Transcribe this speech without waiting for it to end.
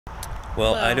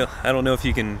Well, Hello. I don't know if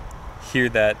you can hear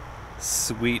that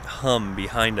sweet hum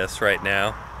behind us right now.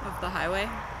 Of the highway?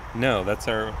 No, that's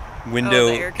our Oh, the window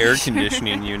air air conditioner.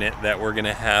 conditioning unit that we're going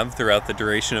to have throughout the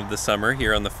duration of the summer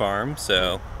here on the farm.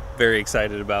 So, very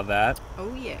excited about that.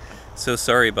 Oh yeah. So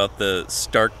sorry about the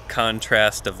stark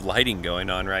contrast of lighting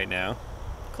going on right now.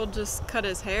 Cole just cut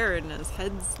his hair and his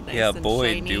head's nice Yeah, and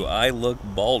boy, shiny. do I look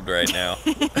bald right now.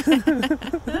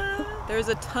 There's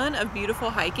a ton of beautiful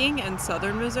hiking in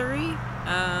southern Missouri,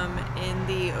 in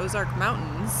the Ozark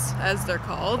Mountains, as they're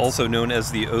called. Also known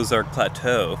as the Ozark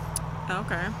Plateau.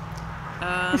 Okay.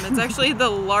 It's actually the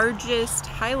largest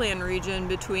highland region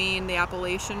between the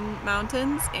Appalachian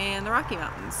Mountains and the Rocky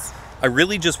Mountains. I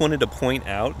really just wanted to point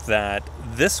out that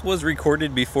this was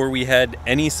recorded before we had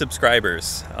any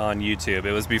subscribers on YouTube.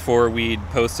 It was before we'd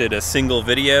posted a single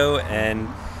video, and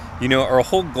you know, our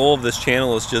whole goal of this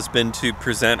channel has just been to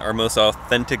present our most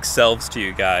authentic selves to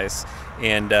you guys.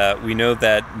 And we know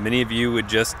that many of you would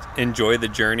just enjoy the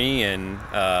journey and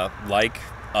like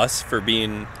us for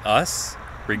being us,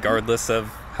 regardless of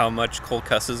how much Cole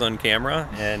cusses on camera.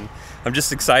 And I'm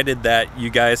just excited that you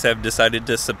guys have decided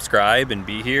to subscribe and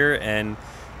be here, and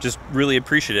just really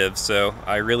appreciative. So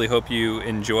I really hope you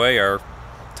enjoy our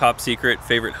top secret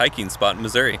favorite hiking spot in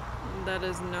Missouri. That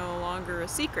is no longer a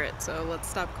secret, so let's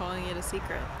stop calling it a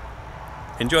secret.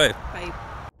 Enjoy. Bye.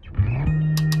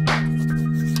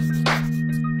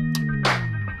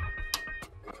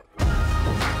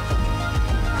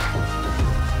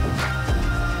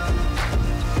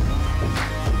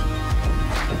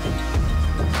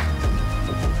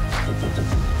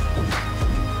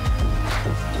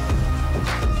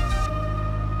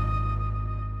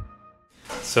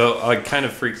 So I kind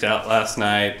of freaked out last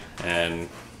night, and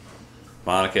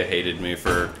Monica hated me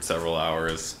for several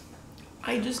hours.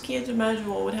 I just can't imagine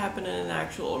what would happen in an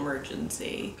actual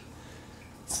emergency.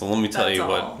 So let me tell That's you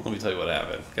all. what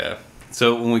happened. Okay.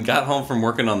 So when we got home from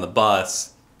working on the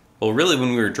bus, well, really when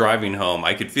we were driving home,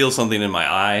 I could feel something in my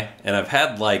eye, and I've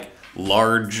had like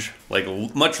much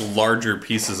larger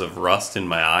pieces of rust in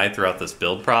my eye throughout this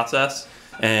build process,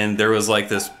 and there was like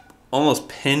this almost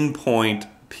pinpoint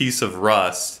piece of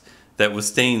rust that was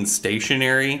staying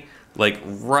stationary, like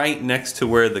right next to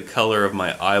where the color of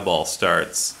my eyeball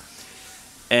starts,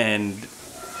 and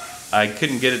I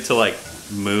couldn't get it to like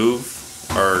move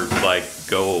or like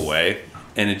go away,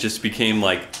 and it just became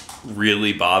like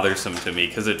really bothersome to me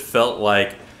because it felt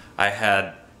like I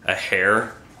had a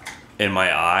hair in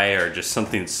my eye or just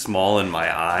something small in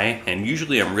my eye, and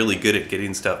usually I'm really good at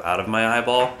getting stuff out of my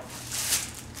eyeball.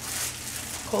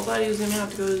 Cole thought he was gonna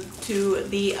have to go to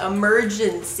the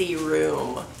emergency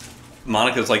room.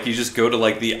 Monica's like, you just go to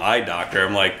like the eye doctor.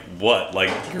 I'm like, what?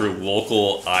 Like your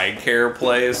local eye care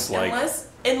place? Like,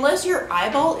 Unless your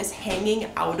eyeball is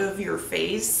hanging out of your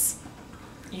face,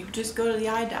 you just go to the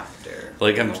eye doctor.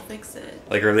 Like, They'll fix it.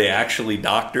 like, are they actually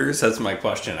doctors? That's my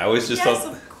question. I always just Yes,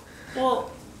 thought.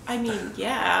 well, I mean,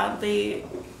 yeah, they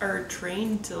are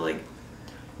trained to like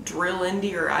drill into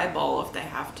your eyeball if they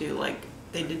have to, like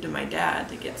they did to my dad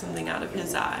to get something out of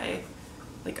his eye,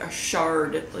 like a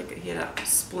shard, like he had a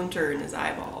splinter in his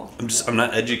eyeball. I'm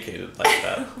not educated like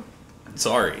that.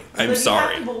 Sorry. I'm But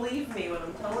sorry. You have to believe me when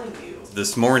I'm telling you.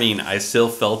 This morning, I still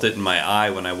felt it in my eye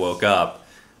when I woke up.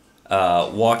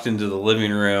 Walked into the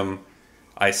living room.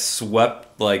 I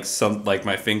swept like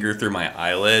my finger through my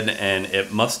eyelid, and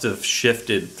it must have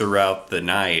shifted throughout the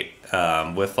night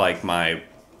with like my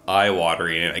eye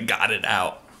watering, and I got it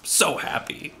out. I'm so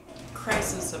happy.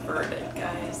 Crisis averted,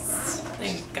 guys.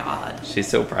 Thank God. She's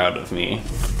so proud of me.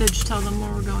 Did you tell them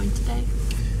where we're going today?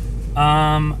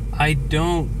 I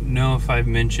don't know if I've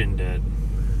mentioned it.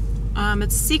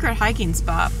 It's a secret hiking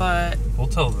spot, but We'll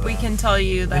tell them. we can tell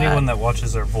you that Anyone that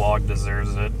watches our vlog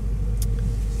deserves it.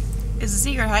 it's a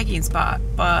secret hiking spot,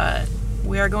 but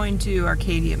we are going to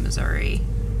Arcadia, Missouri.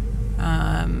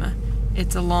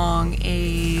 It's along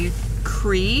a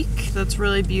creek that's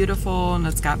really beautiful, and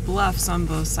it's got bluffs on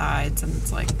both sides, and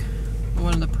it's like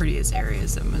one of the prettiest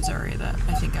areas of Missouri that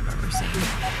I think I've ever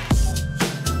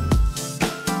seen.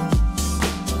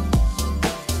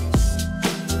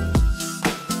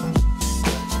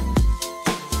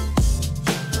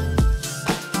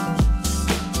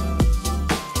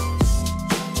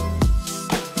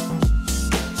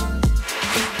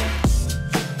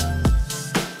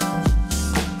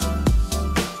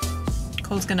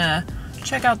 Cole's gonna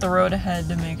check out the road ahead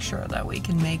to make sure that we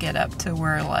can make it up to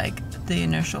where like the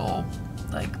initial,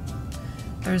 like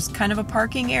there's kind of a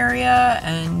parking area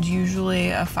and usually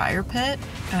a fire pit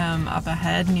up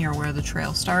ahead near where the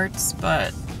trail starts,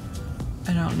 but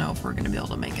I don't know if we're gonna be able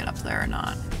to make it up there or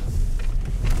not.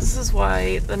 This is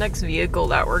why the next vehicle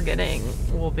that we're getting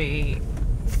will be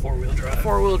Four-wheel drive.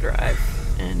 four-wheel drive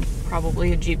and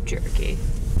probably a Jeep Cherokee.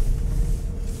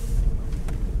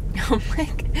 I'm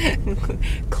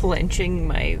like clenching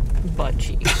my butt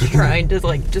cheeks, trying to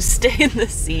like just stay in the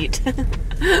seat.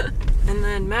 And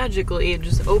then magically it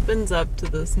just opens up to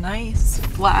this nice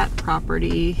flat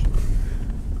property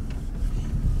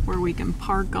where we can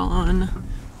park on.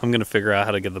 I'm gonna figure out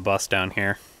how to get the bus down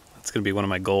here. That's gonna be one of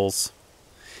my goals.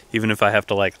 Even if I have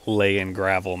to like lay in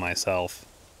gravel myself.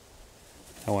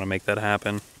 I wanna make that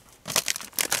happen.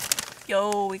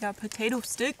 Yo, we got potato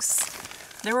sticks.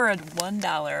 They were at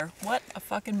 $1. What a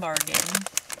fucking bargain.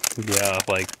 Yeah,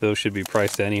 like those should be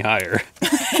priced any higher.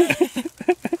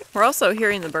 We're also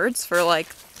hearing the birds for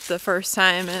like the first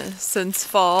time since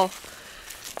fall.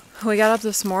 We got up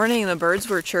this morning and the birds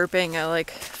were chirping. I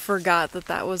like forgot that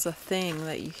that was a thing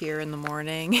that you hear in the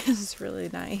morning. It's really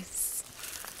nice.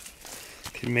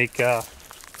 Can make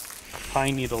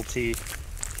pine needle tea.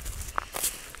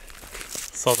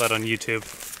 Saw that on YouTube.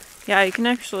 Yeah,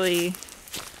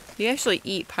 you actually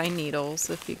eat pine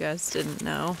needles if you guys didn't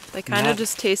know. They kind of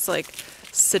just taste like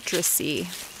citrusy.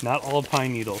 Not all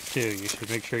pine needles too. You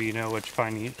should make sure you know which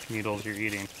pine needles you're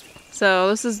eating. So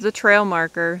this is the trail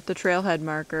marker, the trailhead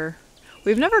marker.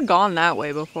 We've never gone that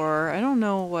way before. I don't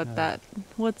know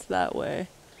what's that way.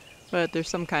 But there's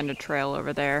some kind of trail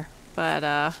over there. But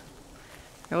I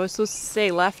was supposed to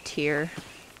stay left here.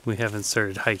 We haven't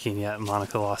started hiking yet.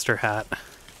 Monica lost her hat.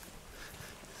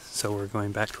 So we're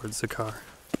going back towards the car.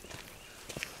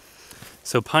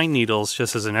 So pine needles,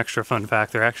 just as an extra fun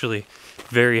fact, they're actually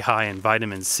very high in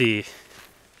vitamin C.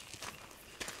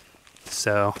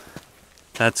 So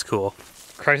that's cool.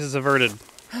 Crisis averted.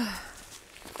 I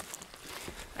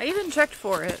even checked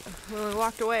for it. When we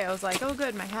walked away, I was like, oh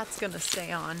good, my hat's gonna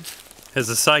stay on. As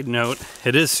a side note,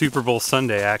 it is Super Bowl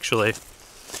Sunday actually.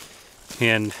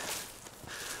 And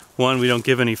one, we don't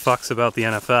give any fucks about the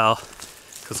NFL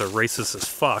because they're racist as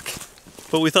fuck.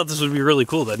 But we thought this would be really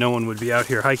cool that no one would be out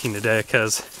here hiking today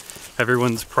because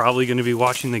everyone's probably going to be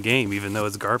watching the game even though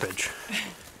it's garbage.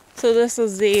 So this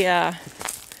is the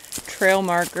trail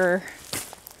marker.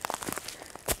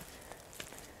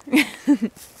 I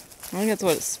think that's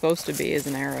what it's supposed to be, is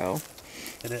an arrow.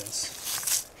 It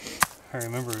is. I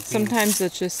remember it being, Sometimes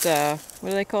it's just what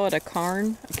do they call it? A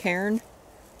cairn? A cairn?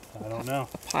 I don't know.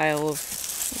 A pile of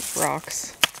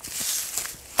rocks.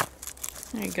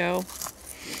 There you go.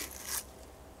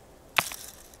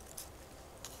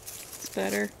 It's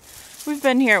better. We've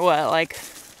been here, what, like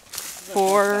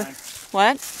 4...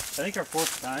 What? I think our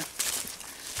fourth time.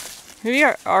 Maybe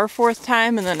our fourth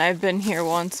time, and then I've been here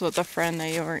once with a friend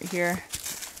that you weren't here.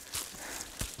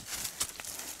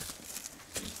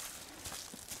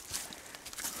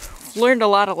 Learned a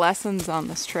lot of lessons on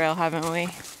this trail, haven't we?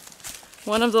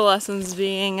 One of the lessons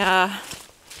being,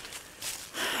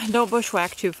 don't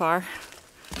bushwhack too far.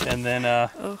 And then,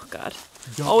 Oh God.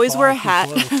 Always wear a hat.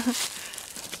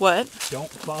 What? Don't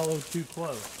follow too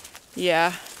close.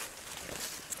 Yeah.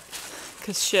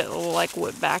 Cause shit will like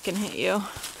whip back and hit you.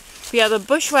 But yeah, the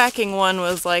bushwhacking one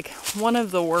was like one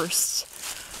of the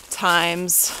worst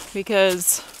times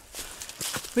because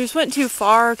we just went too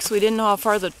far because we didn't know how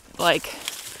far the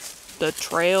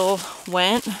trail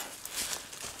went.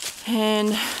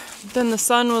 And then the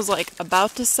sun was like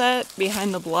about to set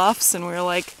behind the bluffs and we were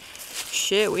like,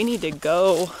 shit, we need to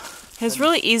go. And it's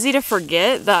really easy to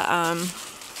forget that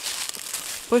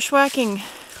bushwhacking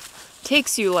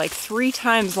takes you like 3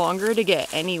 times longer to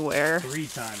get anywhere. 3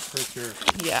 times, for sure.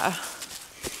 Yeah.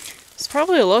 This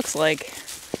probably looks like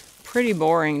pretty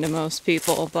boring to most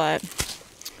people, but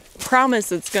I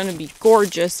promise it's gonna be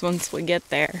gorgeous once we get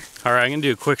there. Alright, I'm going to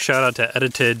do a quick shout out to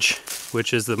Editage,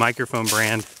 which is the microphone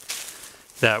brand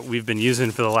that we've been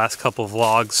using for the last couple of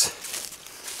vlogs.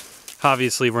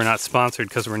 Obviously, we're not sponsored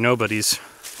because we're nobodies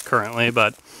currently,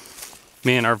 but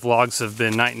man, our vlogs have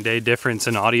been night and day difference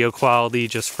in audio quality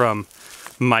just from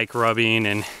mic rubbing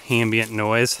and ambient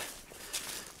noise.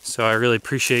 So I really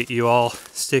appreciate you all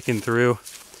sticking through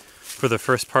for the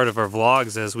first part of our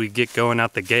vlogs as we get going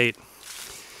out the gate.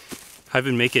 I've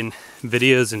been making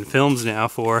videos and films now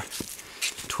for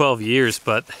 12 years,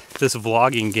 but this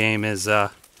vlogging game is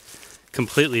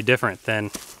completely different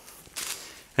than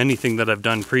anything that I've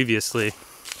done previously.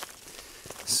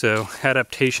 So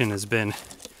adaptation has been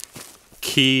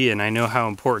key, and I know how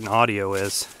important audio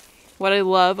is. What I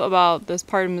love about this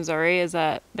part of Missouri is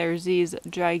that there's these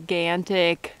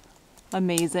gigantic,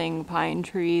 amazing pine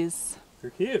trees.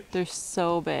 They're cute. They're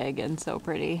so big and so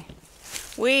pretty.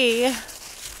 We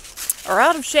are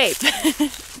out of shape.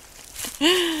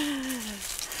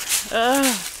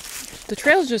 The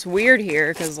trail's just weird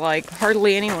here because like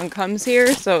hardly anyone comes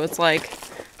here, so it's like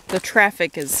the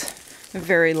traffic is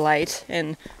very light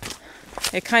and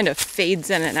it kind of fades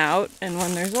in and out. And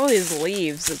when there's all these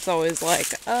leaves, it's always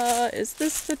like, is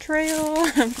this the trail?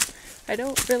 I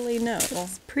don't really know.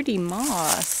 It's pretty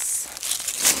moss.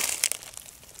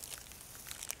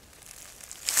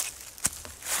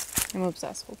 I'm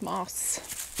obsessed with moss.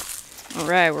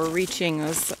 Alright, we're reaching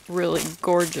this really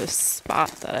gorgeous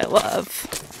spot that I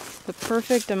love. The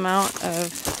perfect amount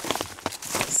of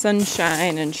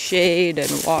sunshine and shade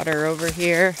and water over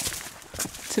here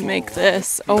to make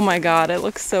this. Oh my god, it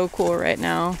looks so cool right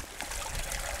now.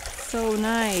 So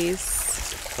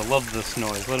nice. I love this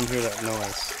noise. Let them hear that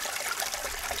noise.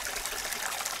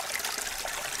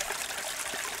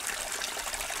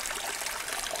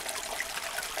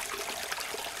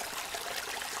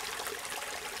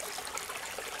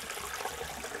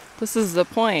 This is the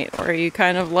point where you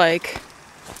kind of like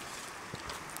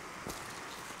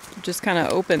just kind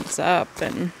of opens up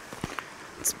and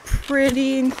it's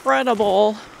pretty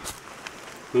incredible.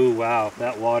 Ooh, wow,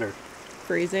 that water.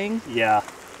 Freezing. Yeah.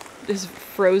 Just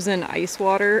frozen ice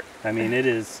water. I mean, it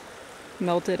is.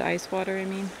 Melted ice water, I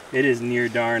mean. It is near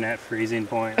darn at freezing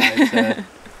point, I'd say.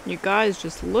 You guys,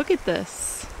 just look at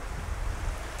this.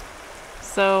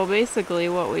 So basically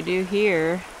what we do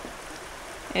here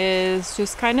is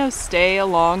just kind of stay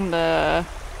along the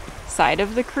side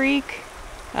of the creek.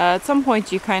 At some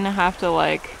point you kind of have to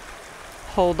like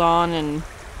hold on and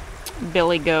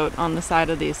billy goat on the side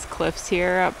of these cliffs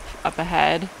here up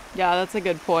ahead. Yeah, that's a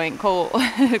good point. Cole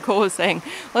was saying,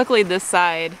 luckily this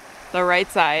side, the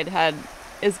right side,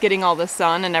 is getting all the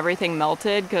sun and everything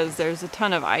melted because there's a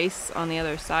ton of ice on the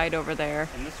other side over there.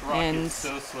 And this rock is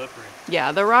so slippery.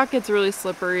 Yeah, the rock gets really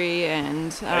slippery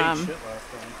and I ate shit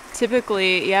last time.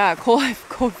 typically, yeah, Cole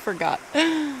forgot.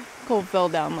 Cole fell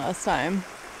down last time.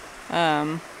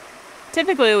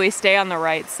 Typically we stay on the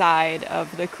right side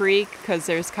of the creek because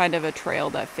there's kind of a trail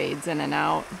that fades in and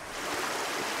out.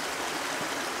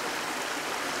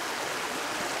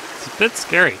 It's a bit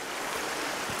scary.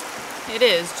 It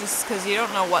is, just because you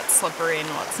don't know what's slippery and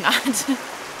what's not.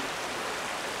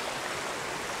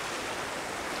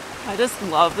 I just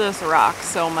love this rock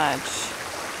so much.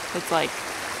 It's like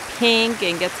pink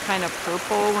and gets kind of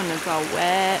purple when it's all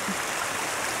wet.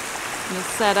 I'm gonna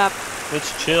set up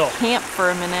Let's chill. camp for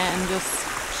a minute and just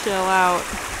chill out.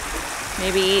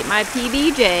 Maybe eat my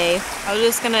PBJ. I was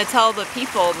just gonna tell the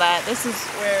people that this is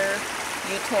where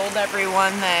you told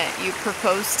everyone that you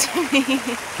proposed to me.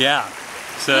 Yeah.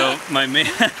 So my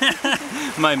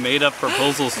my made-up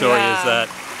proposal story is that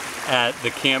at the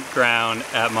campground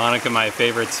at Monica, my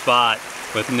favorite spot,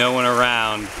 with no one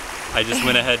around, I just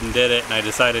went ahead and did it, and I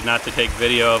decided not to take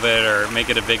video of it or make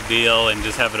it a big deal and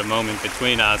just have it a moment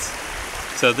between us.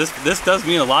 So this does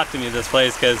mean a lot to me, this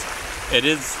place, because it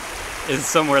is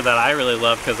somewhere that I really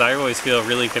love, because I always feel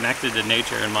really connected to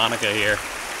nature and Monica here.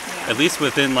 Yeah. At least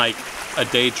within like a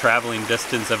day traveling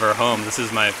distance of her home, this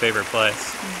is my favorite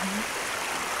place.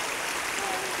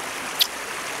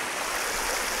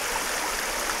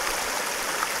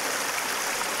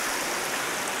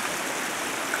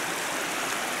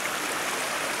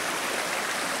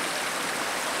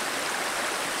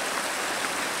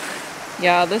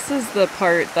 Yeah, this is the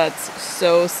part that's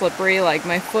so slippery, like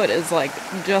my foot is like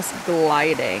just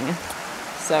gliding.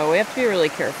 So we have to be really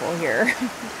careful here.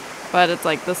 But it's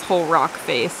like this whole rock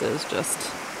face is just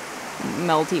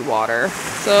melty water.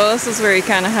 So this is where you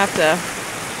kind of have to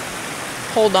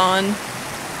hold on.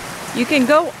 You can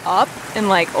go up and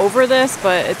like over this,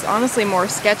 but it's honestly more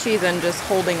sketchy than just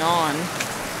holding on.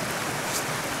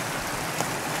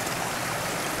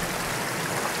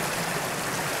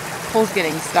 Cole's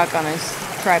getting stuck on his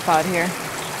tripod here.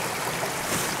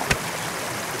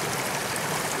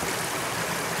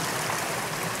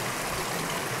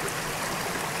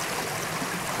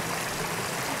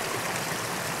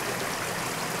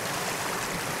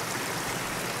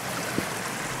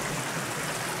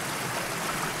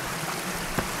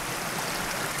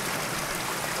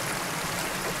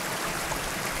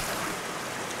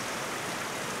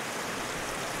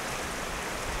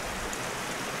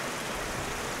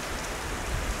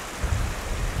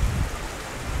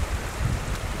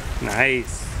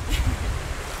 Nice.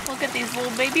 Look at these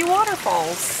little baby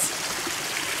waterfalls.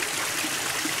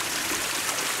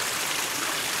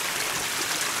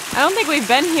 I don't think we've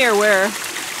been here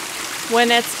when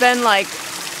it's been like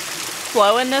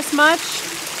flowing this much.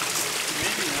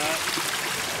 Maybe not.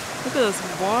 Look at this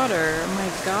water, oh my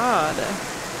god.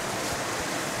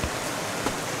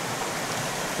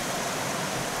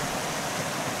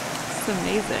 It's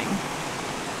amazing.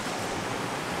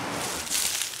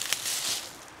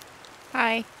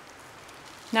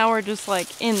 Now we're just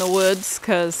like in the woods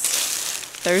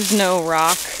because there's no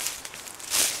rock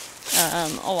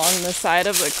along the side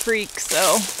of the creek,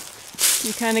 so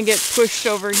you kind of get pushed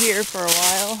over here for a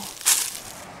while.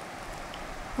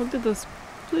 Look at this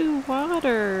blue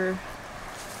water.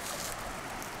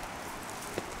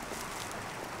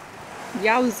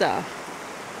 Yowza.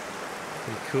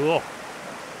 Pretty cool.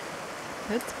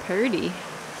 That's pretty.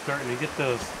 Starting to get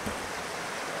those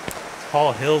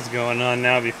tall hills going on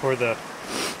now before the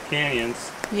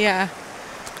canyons. Yeah.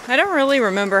 I don't really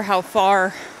remember how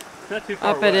far Not too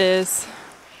far up it is.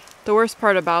 The worst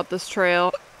part about this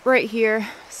trail right here,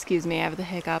 excuse me, I have the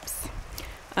hiccups.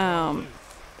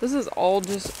 This is all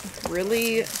just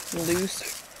really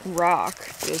loose rock,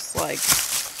 just like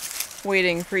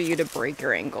waiting for you to break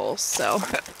your ankles. So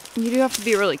you do have to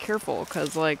be really careful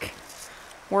because like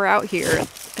we're out here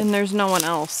and there's no one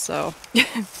else, so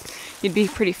you'd be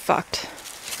pretty fucked.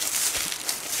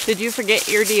 Did you forget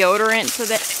your deodorant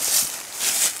today?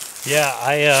 Yeah,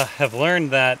 I have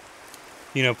learned that,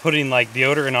 you know, putting like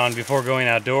deodorant on before going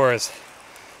outdoors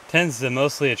tends to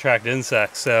mostly attract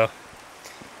insects, so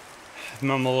I'm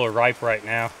a little ripe right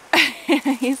now.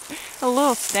 He's a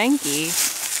little stanky.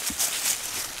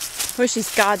 Wish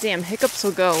these goddamn hiccups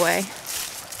will go away.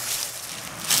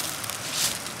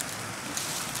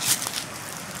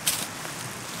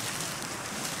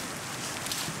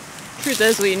 Truth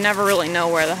is, we never really know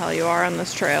where the hell you are on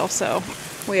this trail, so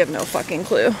we have no fucking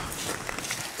clue.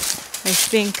 I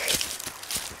think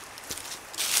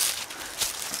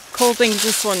Cole thinks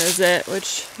this one is it,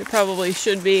 which it probably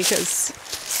should be because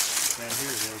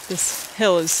this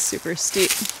hill is super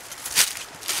steep.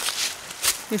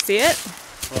 You see it?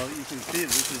 Well, you can see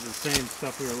this is the same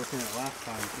stuff we were looking at last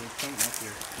time, so there's something up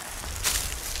here.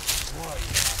 Whoa,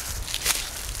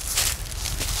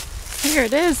 yeah. Here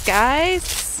it is,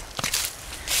 guys.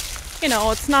 You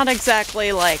know, it's not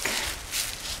exactly like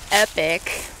epic,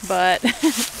 but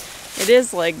it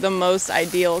is like the most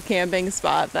ideal camping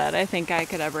spot that I think I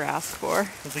could ever ask for.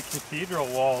 With the cathedral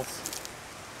walls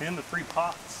and the free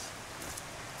pots.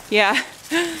 Yeah.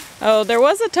 Oh, there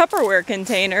was a Tupperware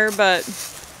container, but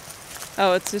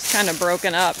oh, it's just kind of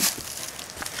broken up.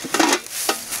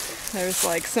 There's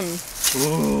like some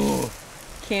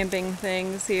camping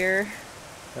things here.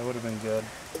 That would have been good.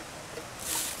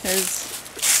 There's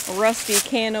a rusty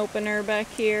can opener back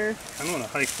here. I don't want to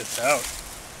hike this out.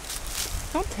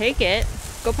 Don't take it.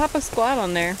 Go pop a squat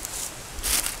on there.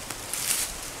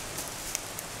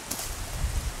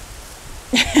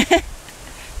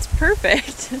 It's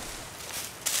perfect.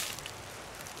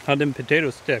 How them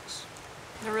potato sticks?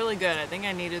 They're really good. I think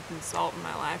I needed some salt in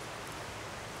my life.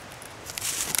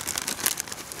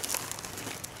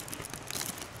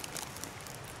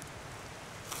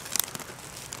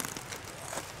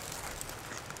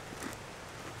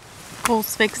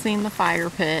 Cole's fixing the fire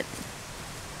pit.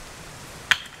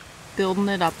 Building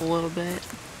it up a little bit.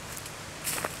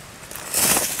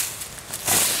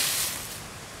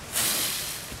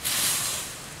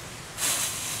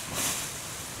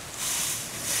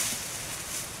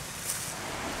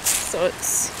 So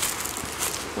it's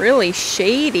really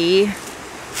shady.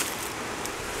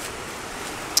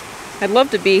 I'd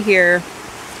love to be here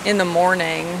in the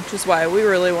morning, which is why we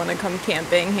really want to come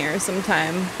camping here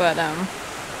sometime, but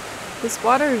this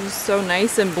water is just so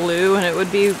nice and blue, and it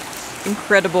would be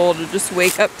incredible to just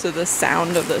wake up to the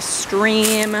sound of the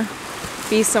stream,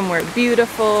 be somewhere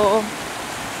beautiful.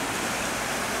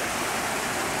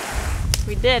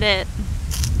 We did it.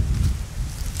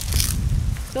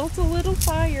 Built a little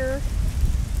fire.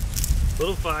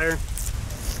 Little fire.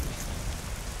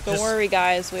 Don't worry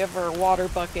guys, we have our water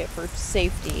bucket for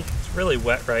safety. It's really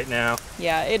wet right now.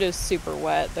 Yeah, it is super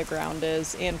wet, the ground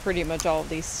is, and pretty much all of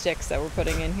these sticks that we're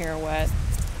putting in here are wet.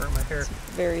 Burn my hair. It's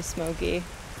very smoky.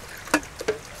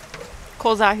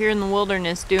 Cole's out here in the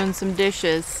wilderness doing some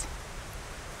dishes.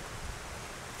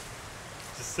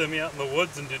 Just send me out in the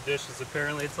woods and do dishes.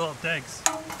 Apparently it's all it takes.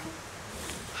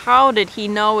 How did he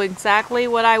know exactly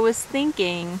what I was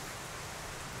thinking?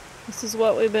 This is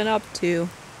what we've been up to.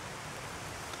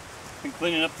 Been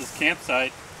cleaning up this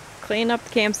campsite. Clean up the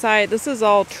campsite. This is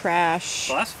all trash.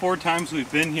 The last 4 times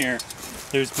we've been here,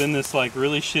 there's been this like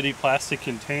really shitty plastic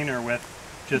container with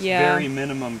just very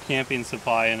minimum camping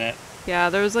supply in it.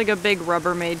 Yeah, there was like a big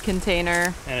Rubbermaid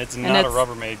container. And it's not a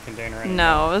Rubbermaid container anymore.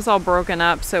 No, it was all broken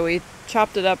up, so we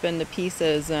chopped it up into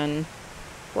pieces and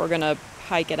we're gonna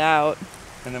hike it out.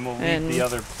 And then we'll leave the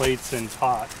other plates in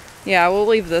pot. Yeah, we'll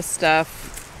leave this stuff.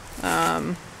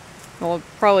 We'll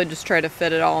probably just try to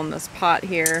fit it all in this pot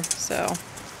here, so.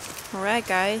 Alright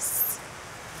guys,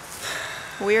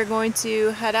 we are going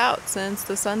to head out since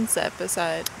the sunset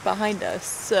behind us,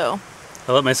 so.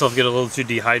 I let myself get a little too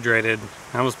dehydrated.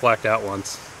 I almost blacked out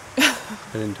once. I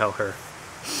didn't tell her.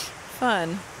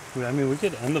 Fun. I mean, we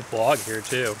could end the vlog here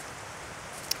too.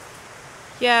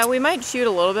 Yeah, we might shoot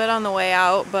a little bit on the way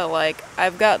out, but like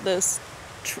I've got this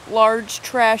large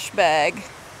trash bag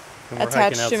And we're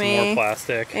attached hiking out to some me, more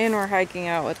plastic. and we're hiking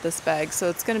out with this bag, so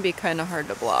it's going to be kind of hard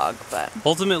to vlog. But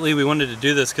Ultimately, we wanted to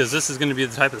do this because this is going to be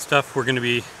the type of stuff we're going to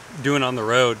be doing on the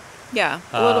road. yeah,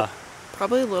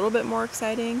 probably a little bit more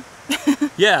exciting.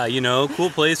 Yeah, you know, cool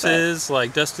places,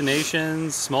 like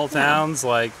destinations, small towns.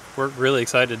 Like, we're really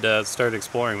excited to start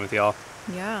exploring with y'all.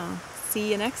 Yeah.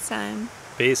 See you next time.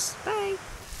 Peace. Bye.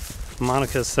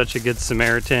 Monica's such a good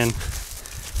Samaritan,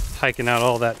 hiking out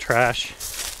all that trash.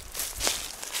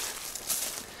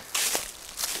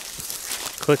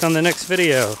 Click on the next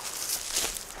video.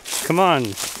 Come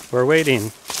on, we're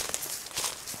waiting.